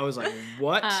 not that. I was like,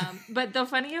 what? But the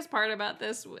funniest part about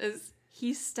this was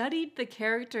he studied the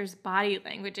character's body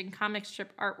language and comic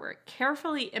strip artwork,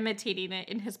 carefully imitating it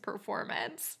in his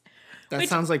performance. That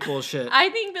sounds like bullshit. I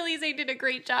think Billy Zane did a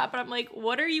great job, but I'm like,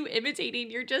 what are you imitating?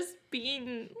 You're just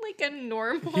being like a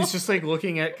normal. He's just like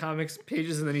looking at comics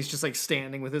pages and then he's just like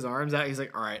standing with his arms out. He's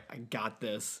like, all right, I got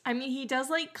this. I mean, he does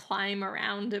like climb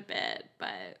around a bit,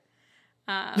 but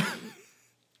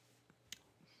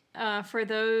for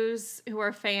those who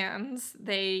are fans,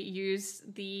 they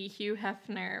used the Hugh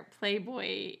Hefner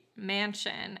Playboy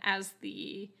mansion as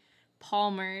the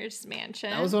Palmer's mansion.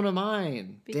 That was one of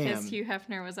mine. Because Damn. Hugh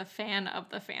Hefner was a fan of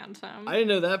the Phantom. I didn't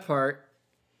know that part.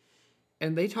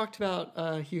 And they talked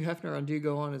about Hugh Hefner on Do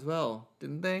Go On as well,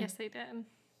 didn't they? Yes, they did.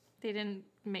 They didn't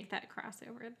make that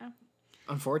crossover, though.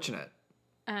 Unfortunate.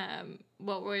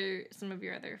 What were some of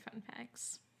your other fun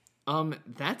facts?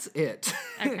 That's it.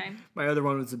 Okay. My other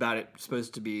one was about it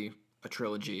supposed to be a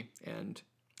trilogy, and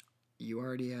you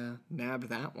already nabbed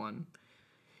that one.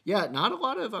 Yeah, not a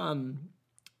lot of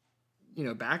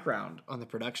background on the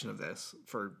production of this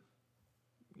for,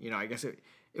 I guess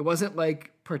it wasn't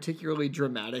like particularly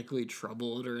dramatically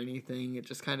troubled or anything. It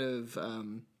just kind of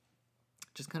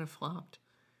flopped.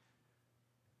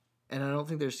 And I don't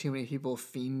think there's too many people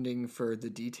fiending for the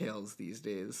details these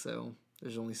days, so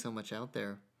there's only so much out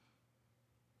there.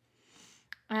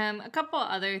 A couple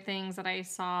other things that I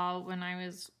saw when I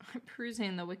was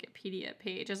perusing the Wikipedia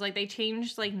page is like they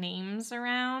changed like names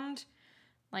around.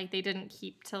 Like they didn't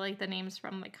keep to like the names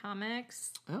from the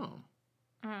comics. Oh.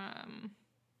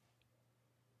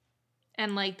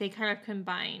 And like they kind of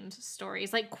combined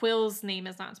stories. Like Quill's name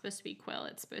is not supposed to be Quill,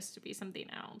 it's supposed to be something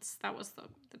else. That was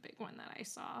the big one that I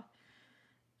saw.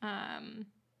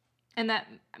 And that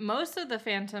most of the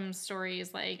Phantom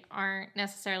stories like aren't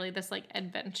necessarily this like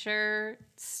adventure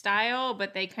style,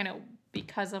 but they kind of,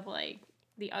 because of like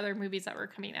the other movies that were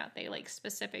coming out, they like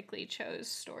specifically chose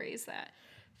stories that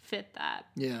fit that.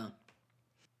 Yeah.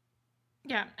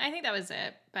 Yeah, I think that was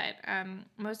it. But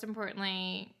most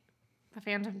importantly, the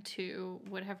Phantom 2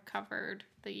 would have covered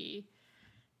the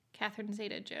Catherine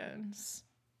Zeta-Jones,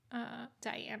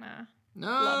 Diana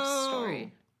love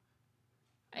story.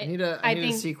 I need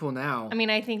a sequel now. I mean,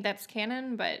 I think that's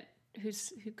canon, but who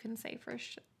can say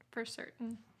for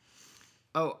certain?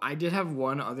 Oh, I did have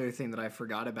one other thing that I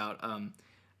forgot about.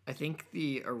 I think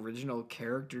the original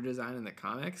character design in the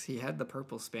comics, he had the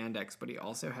purple spandex, but he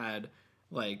also had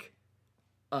like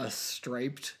a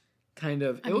striped kind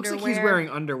of. It looks like he's wearing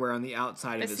underwear on the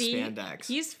outside of his spandex.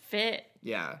 He's fit.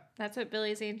 Yeah, that's what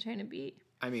Billy Zane's trying to be.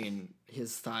 I mean,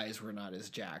 his thighs were not as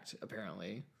jacked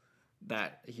apparently.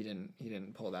 That he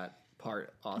didn't pull that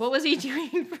part off. What was he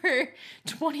doing for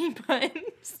 20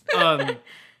 months?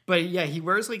 But yeah, he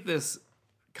wears like this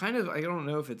kind of, I don't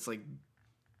know if it's like,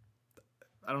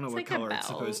 I don't know what like color it's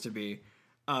supposed to be,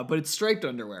 but it's striped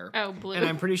underwear. Oh, blue. And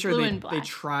I'm pretty sure they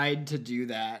tried to do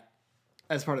that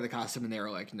as part of the costume, and they were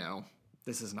like, no,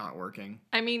 this is not working.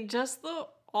 I mean, just the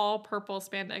all purple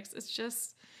spandex, it's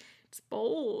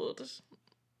bold.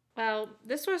 Well,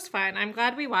 this was fun. I'm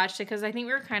glad we watched it because I think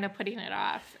we were kind of putting it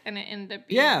off, and it ended up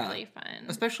being really fun.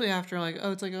 Especially after we're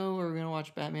going to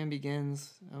watch Batman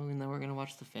Begins. Oh, and then we're going to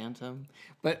watch The Phantom.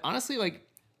 But honestly, like,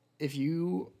 if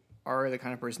you are the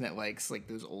kind of person that likes like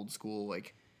those old school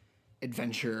like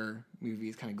adventure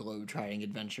movies, kind of globe-trotting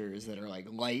adventures that are like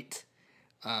light,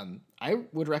 I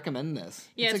would recommend this.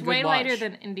 Yeah, it's way lighter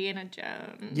than Indiana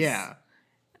Jones. Yeah.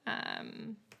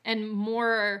 And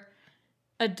more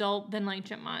adult than like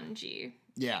Jumanji.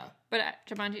 Yeah. But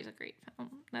Jumanji is a great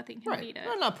film. Nothing can beat it.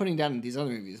 I'm not putting down these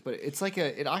other movies, but it's like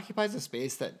it occupies a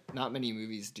space that not many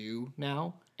movies do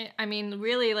now. I mean,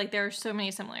 really, like there are so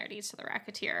many similarities to The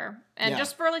Racketeer. And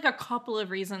just for like a couple of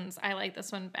reasons, I like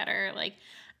this one better. Like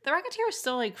The Racketeer was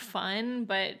still like fun,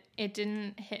 but it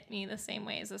didn't hit me the same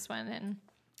way as this one. And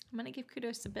I'm going to give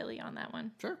kudos to Billy on that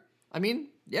one. Sure. I mean,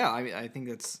 yeah, I think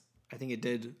it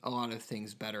did a lot of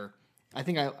things better. I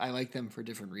think I like them for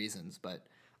different reasons, but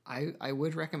I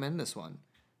would recommend this one.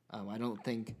 I don't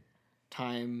think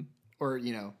time or,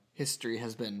 history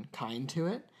has been kind to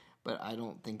it, but I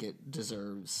don't think it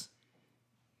deserves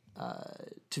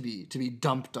to be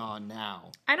dumped on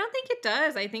now. I don't think it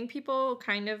does. I think people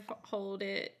kind of hold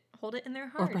it in their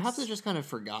hearts. Or perhaps it's just kind of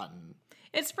forgotten.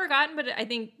 It's forgotten, but I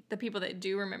think the people that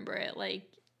do remember it, like,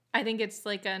 I think it's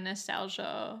like a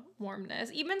nostalgia warmness.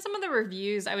 Even some of the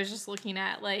reviews I was just looking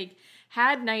at, like,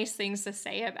 had nice things to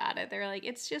say about it. They're like,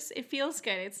 it feels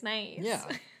good. It's nice. Yeah.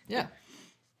 Yeah.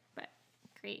 But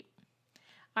great.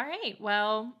 All right.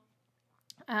 Well,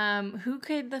 Who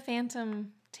could the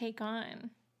Phantom take on?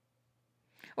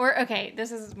 Or, okay,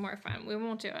 this is more fun. We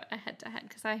won't do a head-to-head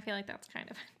because I feel like that's kind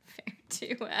of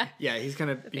unfair to Yeah, he's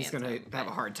gonna Phantom, have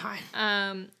a hard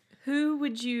time. who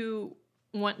would you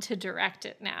want to direct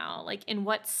it now? Like, in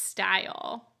what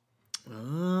style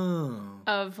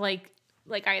of, like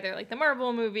either, like, the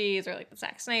Marvel movies or, like, the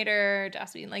Zack Snyder,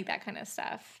 Joss Whedon, like, that kind of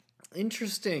stuff?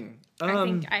 Interesting. I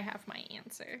think I have my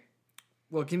answer.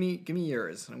 Well, give me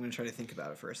yours. I'm gonna try to think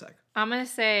about it for a sec. I'm going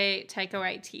to say Taika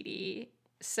Waititi,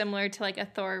 similar to, like, a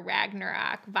Thor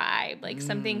Ragnarok vibe. Like,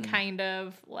 something kind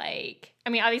of, like... I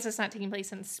mean, obviously it's not taking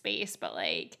place in space, but,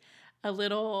 like, a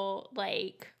little,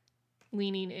 like,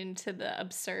 leaning into the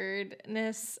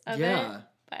absurdness of it.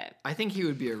 But I think he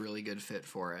would be a really good fit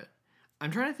for it.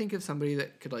 I'm trying to think of somebody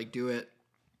that could, like, do it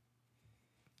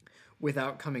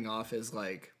without coming off as,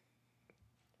 like,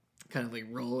 kind of, like,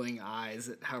 rolling eyes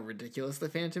at how ridiculous the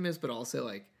Phantom is, but also,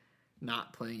 like,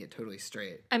 not playing it totally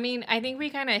straight. I mean, I think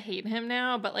we kind of hate him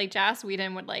now, but, like, Joss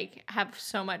Whedon would, like, have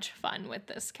so much fun with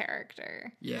this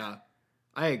character. Yeah,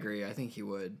 I agree. I think he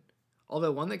would.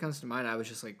 Although one that comes to mind, I was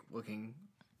just, like, looking...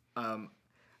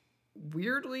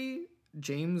 weirdly,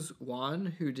 James Wan,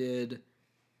 who did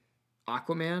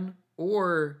Aquaman,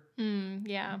 or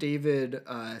David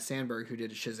Sandberg, who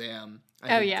did Shazam.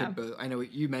 I know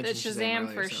you mentioned Shazam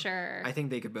earlier, for sure. I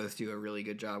think they could both do a really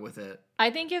good job with it.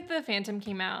 I think if the Phantom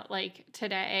came out, like,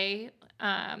 today,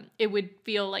 it would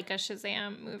feel like a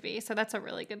Shazam movie. So that's a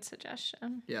really good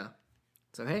suggestion. Yeah.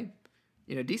 So, hey,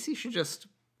 DC should just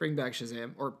bring back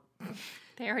Shazam, or...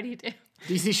 They already do.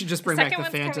 DC should just bring back the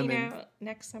Phantom coming and out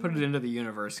next summer. put it into the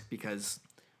universe, because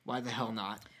why the hell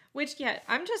not? Which, yeah,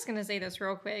 I'm just going to say this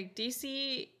real quick.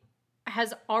 DC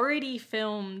has already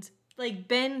filmed, like,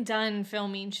 been done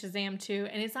filming Shazam 2,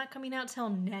 and it's not coming out till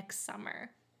next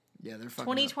summer. Yeah, they're fucking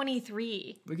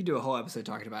 2023. We could do a whole episode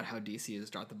talking about how DC has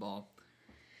dropped the ball.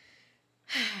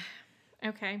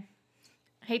 Okay.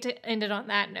 I hate to end it on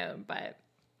that note, but...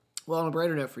 Well, on a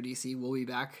brighter note for DC, we'll be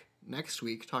back next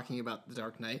week talking about The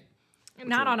Dark Knight.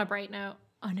 Not on a bright note.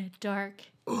 On a dark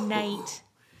night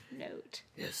note.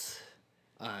 Yes.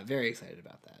 Very excited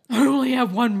about that. I only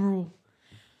have one rule.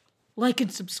 Like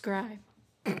and subscribe.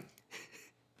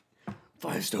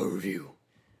 5-star review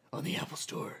on the Apple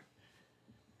Store.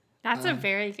 That's a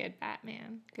very good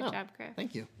Batman. Good job, Griff.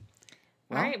 Thank you.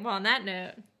 All right, well, on that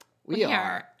note, we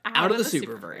are out of the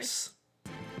Superverse.